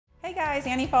guys,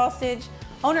 Annie Falstidge,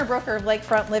 owner-broker of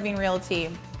Lakefront Living Realty.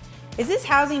 Is this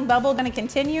housing bubble going to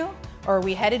continue, or are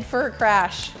we headed for a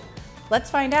crash?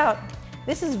 Let's find out.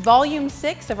 This is volume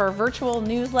 6 of our virtual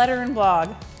newsletter and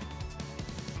blog.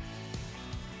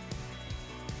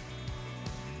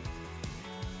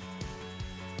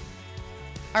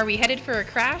 Are we headed for a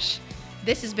crash?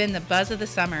 This has been the buzz of the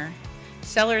summer.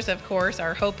 Sellers, of course,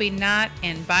 are hoping not,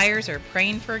 and buyers are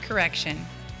praying for a correction.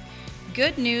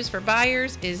 Good news for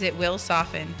buyers is it will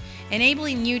soften,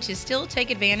 enabling you to still take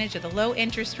advantage of the low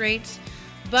interest rates,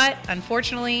 but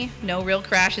unfortunately, no real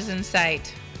crash is in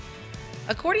sight.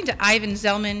 According to Ivan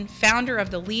Zellman, founder of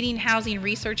the leading housing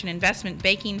research and investment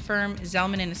banking firm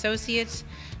Zellman & Associates,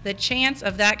 the chance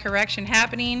of that correction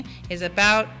happening is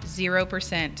about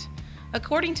 0%.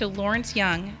 According to Lawrence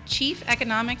Young, Chief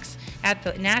Economics at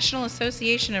the National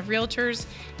Association of Realtors,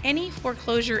 any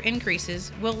foreclosure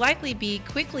increases will likely be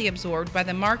quickly absorbed by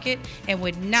the market and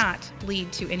would not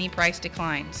lead to any price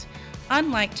declines.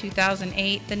 Unlike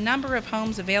 2008, the number of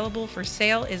homes available for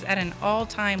sale is at an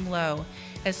all-time low,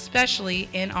 especially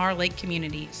in our lake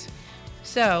communities.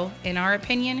 So, in our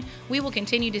opinion, we will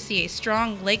continue to see a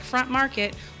strong lakefront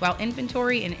market while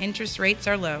inventory and interest rates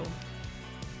are low.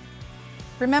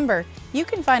 Remember, you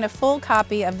can find a full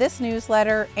copy of this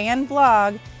newsletter and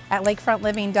blog at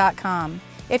lakefrontliving.com.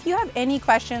 If you have any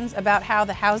questions about how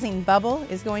the housing bubble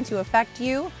is going to affect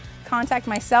you, contact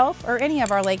myself or any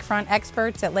of our lakefront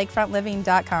experts at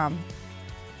lakefrontliving.com.